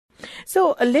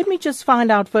So let me just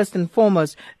find out first and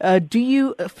foremost, do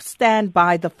you stand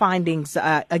by the findings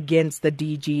against the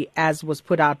DG as was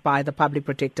put out by the Public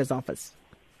Protector's Office?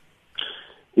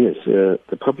 Yes,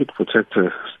 the Public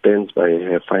Protector stands by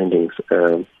her findings.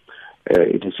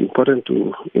 It is important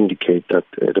to indicate that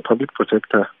the Public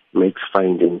Protector makes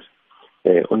findings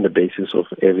on the basis of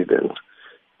evidence.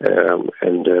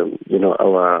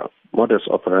 Our modus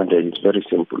operandi is very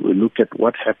simple. We look at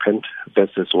what happened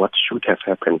versus what should have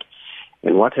happened.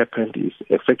 And what happened is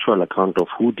a factual account of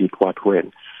who did what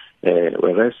when,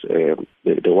 whereas the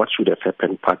what should have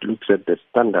happened part looks at the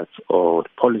standards or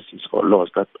policies or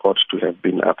laws that ought to have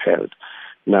been upheld.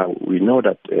 Now, we know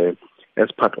that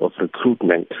as part of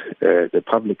recruitment, the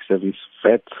public service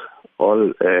vets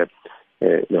all the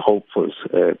hopefuls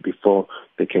before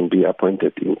they can be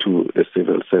appointed into the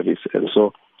civil service. And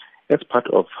so, as part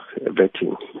of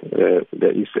vetting,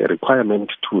 there is a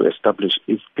requirement to establish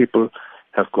if people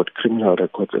have got criminal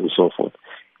records and so forth.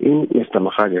 In Mr.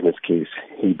 Mogajane's case,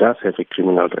 he does have a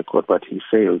criminal record, but he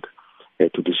failed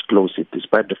to disclose it,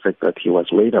 despite the fact that he was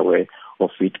made aware of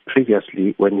it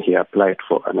previously when he applied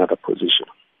for another position.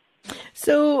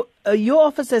 So your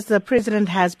office as the President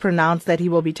has pronounced that he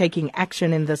will be taking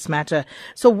action in this matter.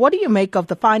 So what do you make of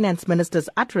the Finance Minister's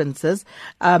utterances,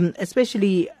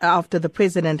 especially after the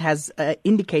President has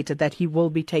indicated that he will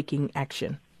be taking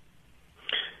action?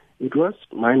 It was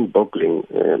mind-boggling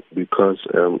because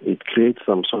it creates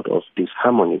some sort of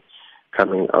disharmony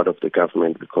coming out of the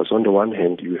government, because on the one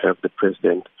hand you have the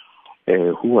President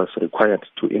who was required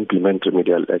to implement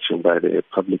remedial action by the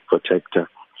Public Protector,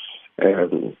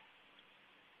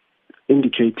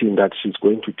 indicating that she's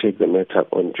going to take the matter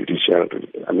on judicial,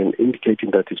 indicating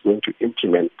that he's going to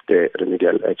implement the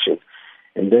remedial action.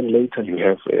 And then later you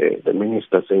have the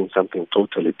minister saying something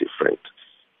totally different.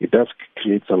 It does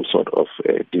create some sort of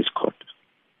discord.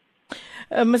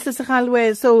 Mr.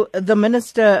 Segalwe, so the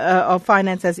Minister of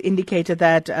Finance has indicated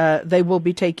that they will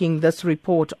be taking this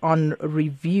report on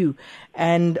review.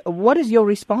 And what is your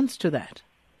response to that?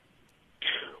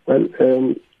 Well,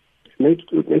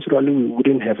 naturally, we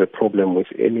wouldn't have a problem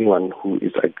with anyone who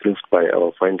is aggrieved by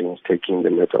our findings taking the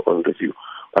matter on review.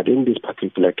 But in this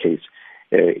particular case,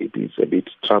 it is a bit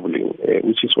troubling,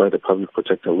 which is why the Public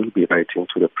Protector will be writing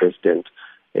to the President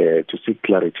to seek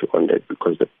clarity on that,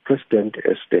 because the President,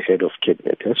 as the head of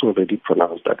Cabinet, has already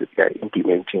pronounced that they are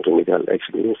implementing remedial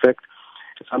action. In fact,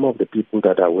 some of the people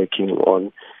that are working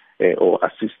on or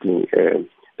assisting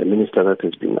the minister that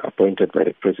has been appointed by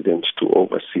the President to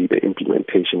oversee the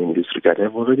implementation in this regard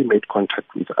have already made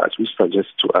contact with us, which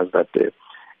suggests to us that the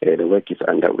work is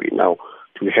underway. Now,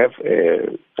 to have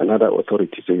another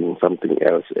authority saying something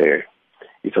else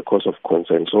is a cause of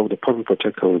concern. So the Public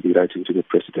Protector will be writing to the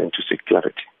President to seek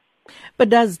clarity. But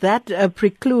does that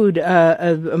preclude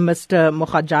Mr.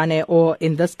 Mogajane, or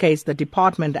in this case the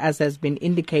department, as has been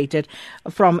indicated,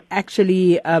 from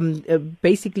actually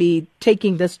basically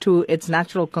taking this to its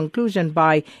natural conclusion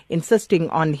by insisting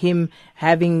on him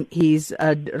having his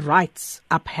rights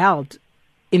upheld,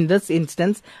 in this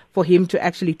instance, for him to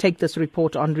actually take this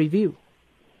report on review?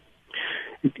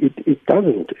 It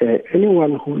doesn't.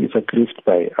 Anyone who is aggrieved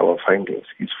by our findings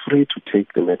is free to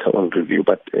take the matter on review,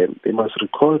 but they must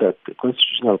recall that the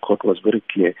Constitutional Court was very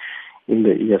clear in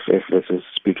the EFF versus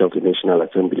Speaker of the National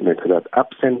Assembly matter that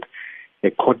absent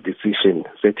a court decision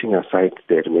setting aside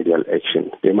the remedial action,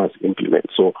 they must implement.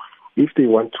 So if they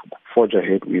want to forge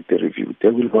ahead with the review, they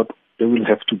will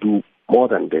have to do more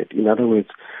than that. In other words,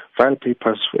 file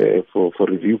papers for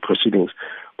review proceedings,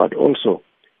 but also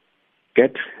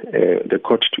get the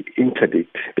court to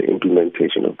interdict the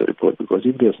implementation of the report, because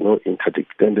if there's no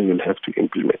interdict, then they will have to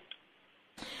implement.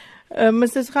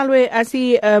 Mr. Segalwe, I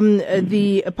see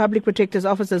the Public Protector's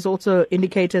Office has also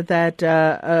indicated that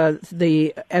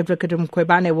the Advocate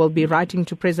Mkhwebane will be writing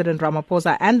to President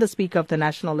Ramaphosa and the Speaker of the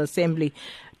National Assembly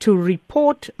to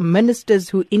report ministers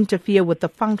who interfere with the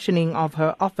functioning of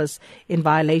her office in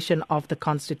violation of the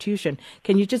Constitution.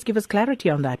 Can you just give us clarity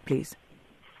on that, please?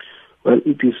 Well,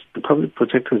 it is the Public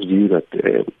Protector's view that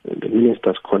the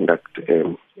Minister's conduct,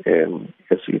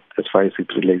 as far as it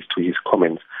relates to his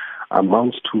comments,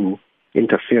 amounts to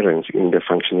interference in the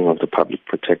functioning of the Public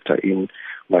Protector in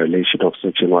violation of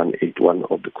Section 181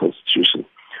 of the Constitution,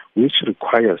 which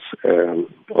requires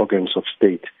organs of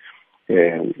state,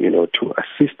 to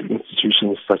assist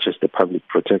institutions such as the Public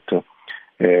Protector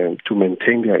to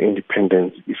maintain their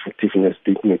independence, effectiveness,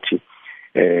 dignity,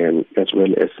 as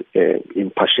well as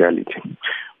impartiality.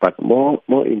 But more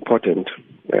important,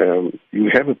 you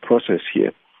have a process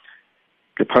here.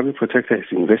 The Public Protector has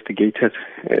investigated,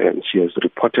 and she has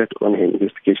reported on her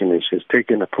investigation, and she has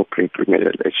taken appropriate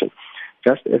remedial action.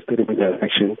 just as the remedial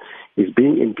action is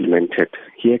being implemented,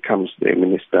 here comes the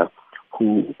minister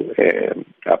who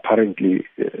apparently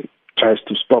tries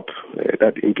to stop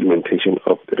that implementation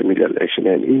of the remedial action.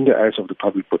 And in the eyes of the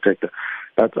public protector,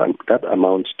 that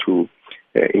amounts to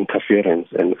interference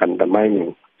and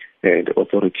undermining the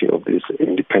authority of this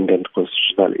independent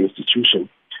constitutional institution,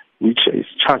 which is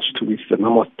charged with the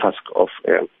mammoth task of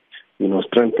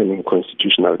strengthening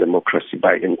constitutional democracy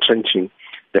by entrenching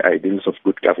the ideals of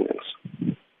good governance.